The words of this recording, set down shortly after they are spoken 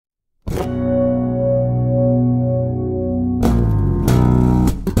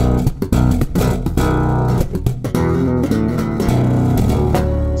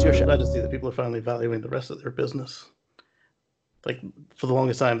are finally valuing the rest of their business. Like for the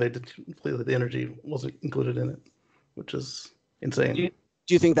longest time, they did completely the energy wasn't included in it, which is insane.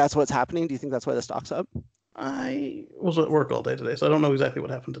 Do you think that's what's happening? Do you think that's why the stock's up? I was at work all day today, so I don't know exactly what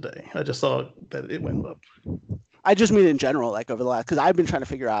happened today. I just saw that it went up. I just mean in general, like over the last, because I've been trying to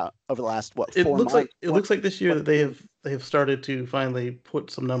figure out over the last 4 months. It looks like this year that they have started to finally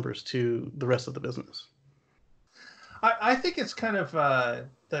put some numbers to the rest of the business. I think it's kind of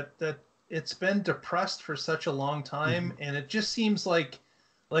that it's been depressed for such a long time, and it just seems like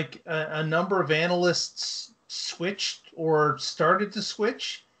a number of analysts switched or started to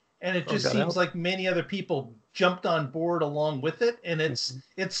switch, and it just seems like many other people jumped on board along with it, and it's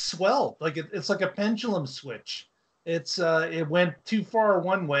swelled like it's like a pendulum switch. It went too far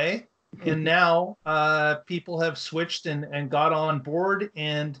one way, and now people have switched and got on board,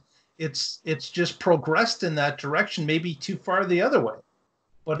 and it's just progressed in that direction, maybe too far the other way.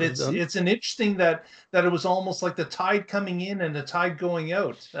 But it's an interesting that it was almost like the tide coming in and the tide going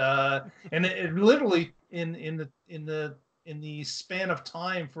out, and it literally in the span of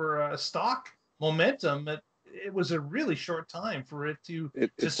time for a stock momentum, it was a really short time for it to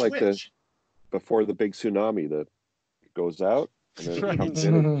it's switch. like before the big tsunami that goes out and then it comes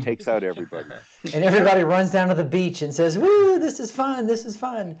in and takes out everybody. And everybody runs down to the beach and says, "Woo, this is fun, this is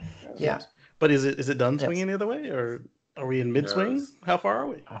fun." Yeah. But is it done swinging the other way, or are we in mid-swing? How far are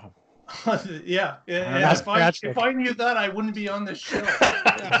we? Yeah. If I knew that, I wouldn't be on this show.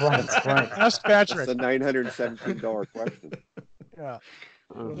 Right. Ask Patrick. That's a $917 question. Yeah.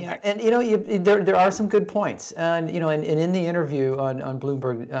 Yeah, and there are some good points, and and in the interview on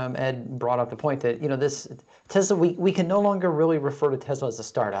Bloomberg, Ed brought up the point that this Tesla, we can no longer really refer to Tesla as a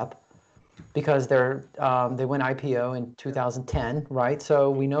startup because they went IPO in 2010, right? So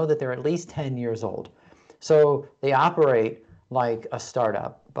we know that they're at least 10 years old. So they operate like a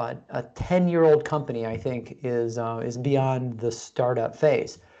startup, but a 10-year-old company, I think, is beyond the startup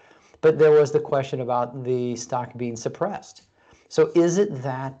phase. But there was the question about the stock being suppressed. So is it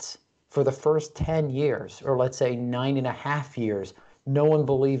that for the first 10 years, or let's say 9.5 years, no one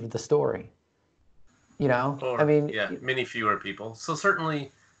believed the story? Many fewer people. So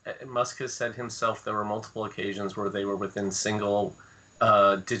certainly, Musk has said himself there were multiple occasions where they were within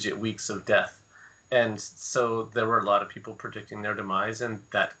single-digit weeks of death. And so there were a lot of people predicting their demise, and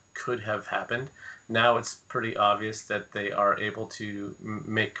that could have happened. Now it's pretty obvious that they are able to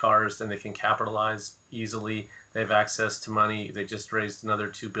make cars and they can capitalize easily. They have access to money. They just raised another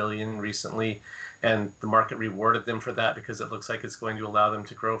 $2 billion recently, and the market rewarded them for that because it looks like it's going to allow them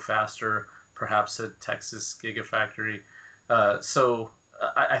to grow faster, perhaps a Texas gigafactory. So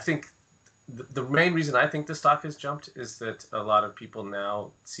I think the main reason I think the stock has jumped is that a lot of people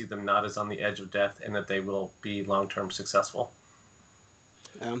now see them not as on the edge of death and that they will be long-term successful.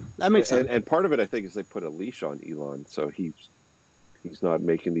 That makes sense. And part of it, I think, is they put a leash on Elon, so he's not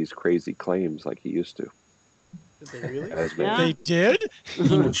making these crazy claims like he used to. Did they really? They did?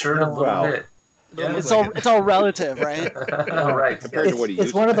 He matured a little bit. Yeah, it's all relative, right? Right. Compared to what he used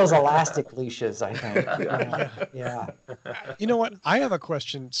it's one of those elastic leashes, I think. Yeah. You know what? I have a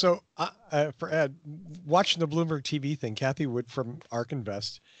question. So for Ed, watching the Bloomberg TV thing, Kathy Wood from ARK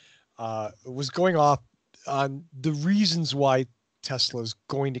Invest was going off on the reasons why Tesla is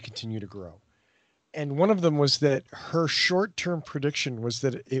going to continue to grow. And one of them was that her short-term prediction was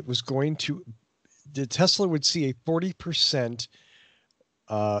that the Tesla would see a 40%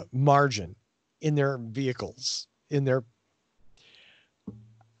 margin in their vehicles.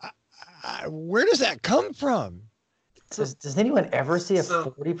 Where does that come from? Does anyone ever see a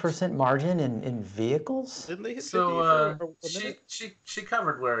 40% margin in vehicles? Didn't they hit 50 So for a minute? she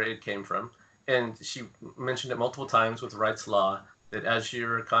covered where it came from, and she mentioned it multiple times with Wright's Law, that as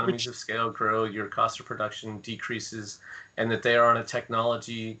your economies of scale grow, your cost of production decreases, and that they are on a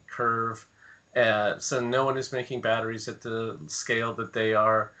technology curve. So no one is making batteries at the scale that they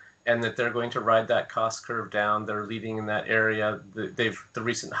are, and that they're going to ride that cost curve down. They're leading in that area. The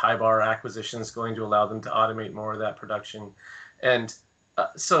recent Hybar acquisition is going to allow them to automate more of that production. And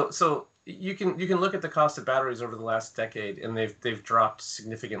so you can look at the cost of batteries over the last decade, and they've dropped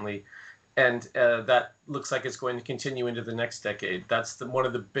significantly. And that looks like it's going to continue into the next decade. That's one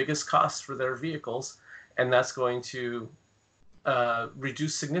of the biggest costs for their vehicles, and that's going to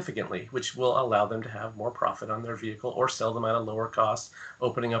reduce significantly, which will allow them to have more profit on their vehicle or sell them at a lower cost,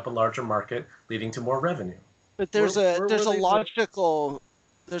 opening up a larger market, leading to more revenue. But there's a logical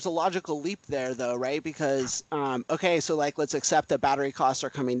leap there, though, right? Because so let's accept that battery costs are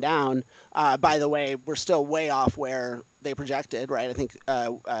coming down. By the way, we're still way off where they projected, right? I think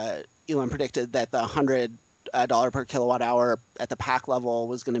Elon predicted that the $100 $1 per kilowatt hour at the pack level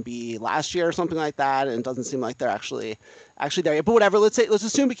was going to be last year or something like that, and it doesn't seem like they're actually there yet. But whatever, let's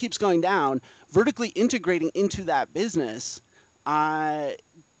assume it keeps going down. Vertically integrating into that business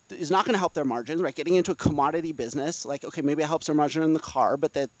is not going to help their margins, right? Getting into a commodity business, like, okay, maybe it helps their margin in the car,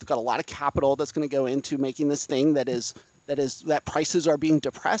 but they've got a lot of capital that's going to go into making this thing that prices are being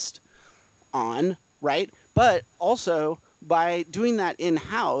depressed on, right? But also by doing that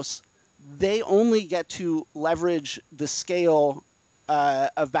in-house, they only get to leverage the scale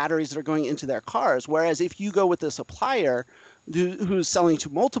of batteries that are going into their cars. Whereas if you go with a supplier who's selling to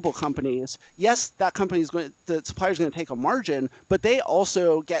multiple companies, yes, the supplier's going to take a margin, but they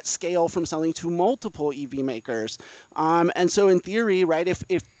also get scale from selling to multiple EV makers. And so in theory, right,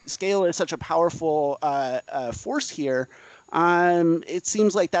 if scale is such a powerful force here, it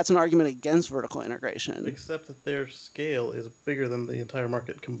seems like that's an argument against vertical integration. Except that their scale is bigger than the entire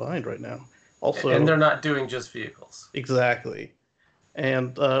market combined right now. Also, and they're not doing just vehicles. Exactly.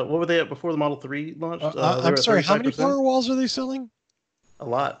 And what were they at before the Model 3 launched? I'm sorry, how many Powerwalls are they selling? A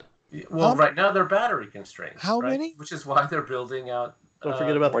lot. Well, right now they're battery constrained. How right? many? Which is why they're building out. Don't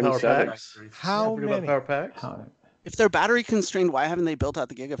forget about the power 27. packs. How Forget many? about power packs. If they're battery constrained, why haven't they built out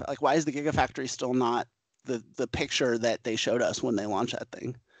the Gigafactory? Like, why is the Gigafactory still not the picture that they showed us when they launched that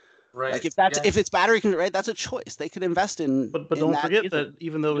thing? Right. Like, if it's battery constrained, right, that's a choice. They could invest in. But don't forget either. that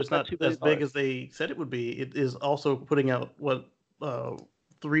even though it's Just not that $2 as big as they said it would be, it is also putting out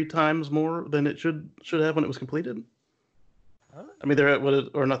 3 times more than it should have when it was completed. I mean, they're at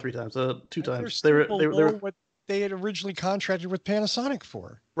or not 3 times, 2 times. They were what they had originally contracted with Panasonic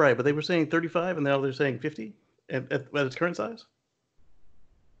for. Right, but they were saying 35, and now they're saying 50 at its current size.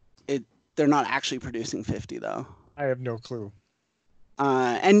 They're not actually producing 50 though. I have no clue.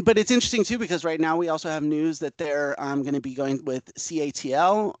 But it's interesting too, because right now we also have news that they're going to be going with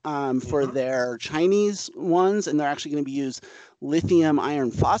CATL for their Chinese ones, and they're actually going to be use lithium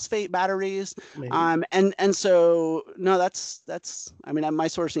iron phosphate batteries. And so no, that's I mean, my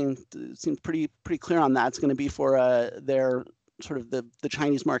sourcing seems pretty clear on that. It's going to be for their sort of the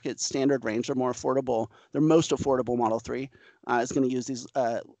Chinese market standard range. They're more affordable. Their most affordable Model 3 is going to use these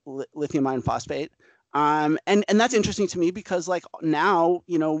lithium iron phosphate. And that's interesting to me because, like, now,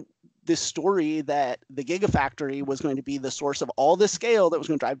 you know, this story that the Gigafactory was going to be the source of all this scale that was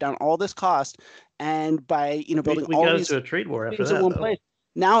going to drive down all this cost, and by, you know, building we all got these into a trade war after things that, in one though. place.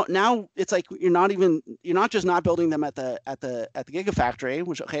 Now it's like you're not just not building them at the Gigafactory,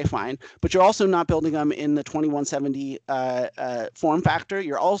 which, okay, fine, but you're also not building them in the 2170 form factor.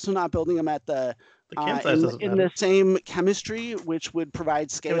 You're also not building them at the can size doesn't in matter. the same chemistry, which would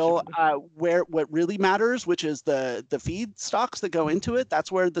provide scale where what really matters, which is the feedstocks that go into it. That's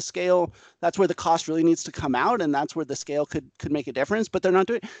where the cost really needs to come out, and that's where the scale could make a difference. But they're not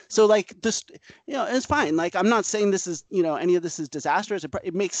doing so. Like, this, you know, it's fine. Like, I'm not saying this is, you know, any of this is disastrous.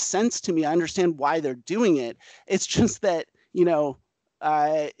 It makes sense to me. I understand why they're doing it. It's just that, you know,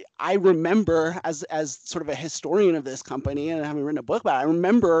 I remember as sort of a historian of this company, and having written a book about it, I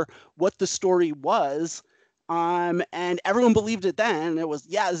remember what the story was, and everyone believed it then. It was,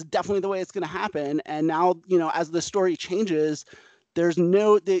 yeah, this is definitely the way it's going to happen. And now, you know, as the story changes,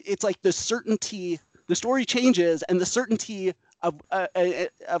 it's like the story changes, and the certainty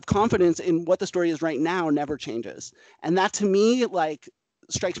of confidence in what the story is right now never changes. And that, to me, like,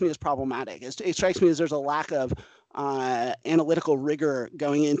 strikes me as problematic. It strikes me as there's a lack of analytical rigor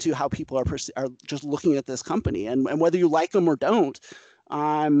going into how people are just looking at this company, and whether you like them or don't,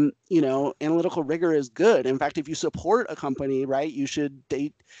 you know, analytical rigor is good. In fact, if you support a company, right, they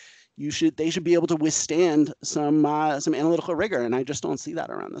should be able to withstand some analytical rigor, and I just don't see that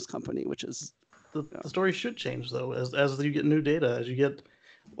around this company, which is the story should change, though, as you get new data, as you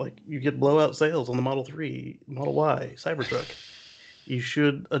get blowout sales on the Model 3, Model Y, Cybertruck. You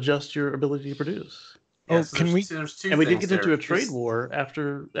should adjust your ability to produce. Yeah, so there's two and we did things get into there. a trade war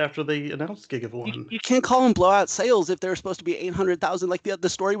after they announced Giga 1. You can't call them blowout sales if they're supposed to be 800,000. Like, the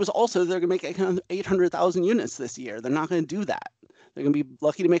story was also they're going to make 800,000 units this year. They're not going to do that. They're going to be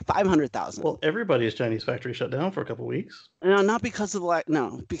lucky to make 500,000. Well, everybody's Chinese factory shut down for a couple of weeks. No, not because of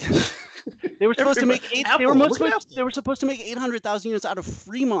because they were supposed to make they were supposed to make 800,000 units out of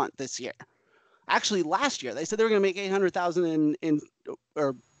Fremont this year. Actually, last year they said they were going to make 800,000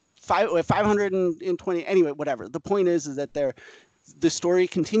 or 520. Anyway, whatever. The point is that the story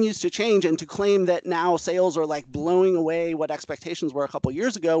continues to change, and to claim that now sales are like blowing away what expectations were a couple of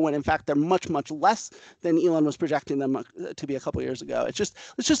years ago, when in fact they're much, much less than Elon was projecting them to be a couple of years ago. It's just,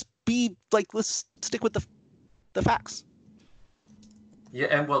 let's stick with the facts. Yeah,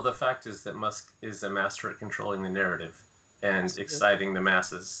 and well, the fact is that Musk is a master at controlling the narrative. and exciting the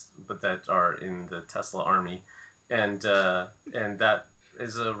masses, but that are in the Tesla army, and that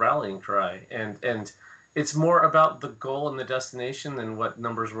is a rallying cry, and it's more about the goal and the destination than what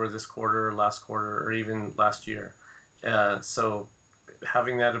numbers were this quarter, last quarter, or even last year. So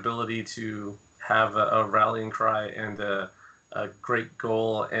having that ability to have a rallying cry and a great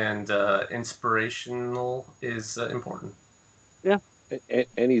goal and inspirational is important. Yeah,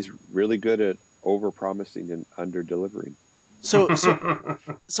 and he's really good at over-promising and under-delivering. So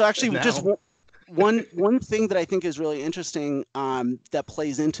actually, Now. just one thing that I think is really interesting that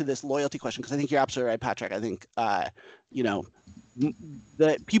plays into this loyalty question, because I think you're absolutely right, Patrick. I think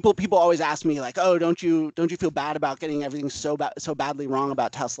the people always ask me like, oh, don't you feel bad about getting everything so badly wrong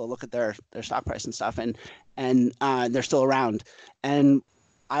about Tesla? Look at their stock price and stuff, and they're still around. And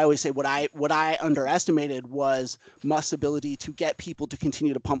I always say what I underestimated was Musk's ability to get people to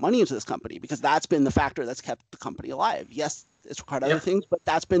continue to pump money into this company, because that's been the factor that's kept the company alive. Yes, it's required other things, but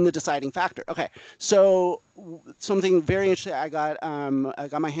that's been the deciding factor. Okay, so something very interesting. I got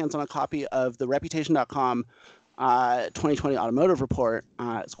my hands on a copy of the Reputation.com 2020 automotive report.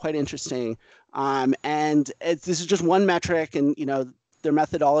 It's quite interesting, and this is just one metric, and their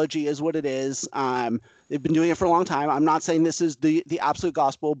methodology is what it is. They've been doing it for a long time. I'm not saying this is the absolute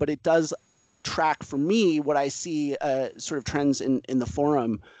gospel, but it does track for me what I see sort of trends in the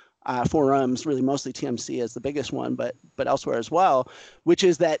forums, really mostly TMC as the biggest one, but elsewhere as well, which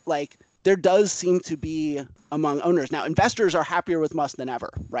is that like there does seem to be among owners. Now, investors are happier with Musk than ever,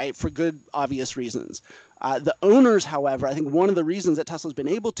 right? For good, obvious reasons. The owners, however, I think one of the reasons that Tesla's been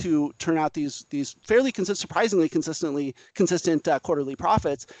able to turn out these fairly surprisingly consistent quarterly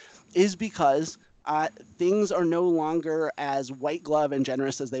profits is because things are no longer as white glove and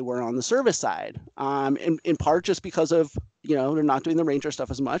generous as they were on the service side. In part just because of, they're not doing the Ranger stuff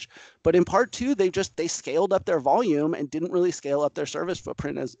as much, but in part too, they scaled up their volume and didn't really scale up their service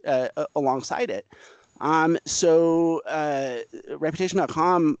footprint as alongside it. So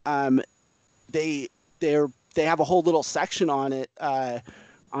Reputation.com, they have a whole little section on it,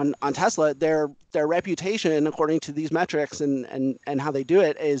 on Tesla. Their reputation, according to these metrics and how they do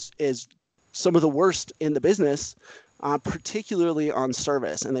it, is some of the worst in the business, particularly on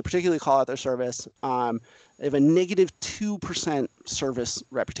service, and they particularly call out their service. They have a negative 2% service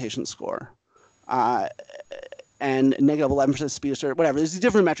reputation score, and negative 11% speed of service, whatever. There's these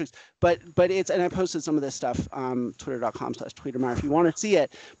different metrics, but it's, and I posted some of this stuff, twitter.com/Tweetermeyer if you want to see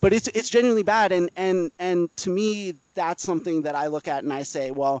it, but it's genuinely bad. And to me, that's something that I look at and I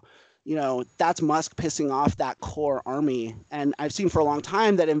say, well, that's Musk pissing off that core army. And I've seen for a long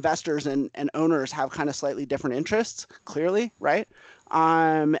time that investors and owners have kind of slightly different interests, clearly, right?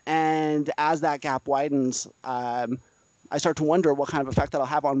 And as that gap widens, I start to wonder what kind of effect that'll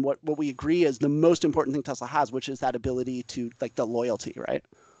have on what we agree is the most important thing Tesla has, which is that ability to, like, the loyalty, right?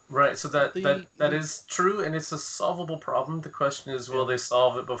 Right. So that is true, and it's a solvable problem. The question is, will they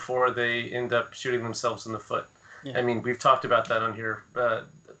solve it before they end up shooting themselves in the foot? Yeah. I mean, we've talked about that on here.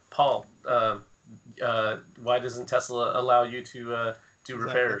 Paul, why doesn't Tesla allow you to do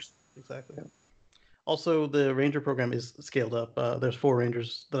repairs? Exactly. Also, the Ranger program is scaled up. There's 4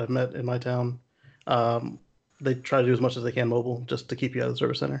 Rangers that I've met in my town. They try to do as much as they can mobile just to keep you out of the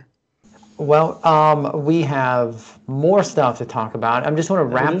service center. Well, we have more stuff to talk about. I'm just going to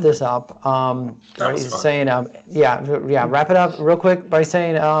wrap this up. Wrap it up real quick by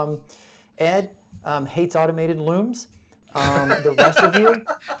saying Ed hates automated looms. The rest of you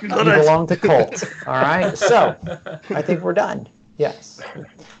belong to Colt. All right. So I think we're done. Yes.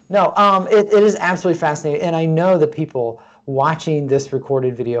 No, it is absolutely fascinating. And I know that people watching this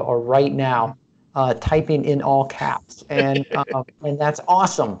recorded video are right now typing in all caps. And that's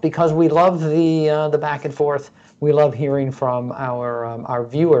awesome because we love the back and forth. We love hearing from our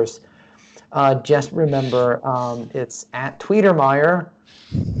viewers. Just remember, it's at Tweetermeyer.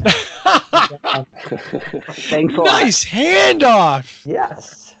 Thanks a lot. Nice handoff.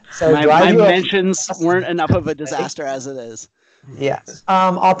 Yes. So my mentions weren't enough of a disaster as it is. Yes.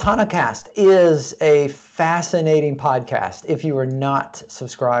 AutonoCast is a fascinating podcast. If you are not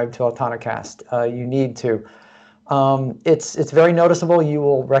subscribed to AutonoCast, you need to. It's very noticeable. You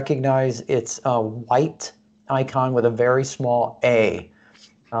will recognize its white icon with a very small A,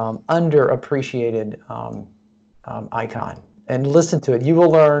 underappreciated icon. And listen to it. You will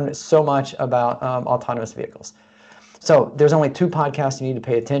learn so much about autonomous vehicles. So there's only 2 podcasts you need to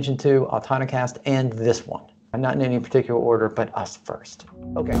pay attention to, AutonoCast and this one. Not in any particular order, but us first.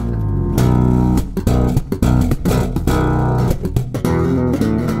 Okay.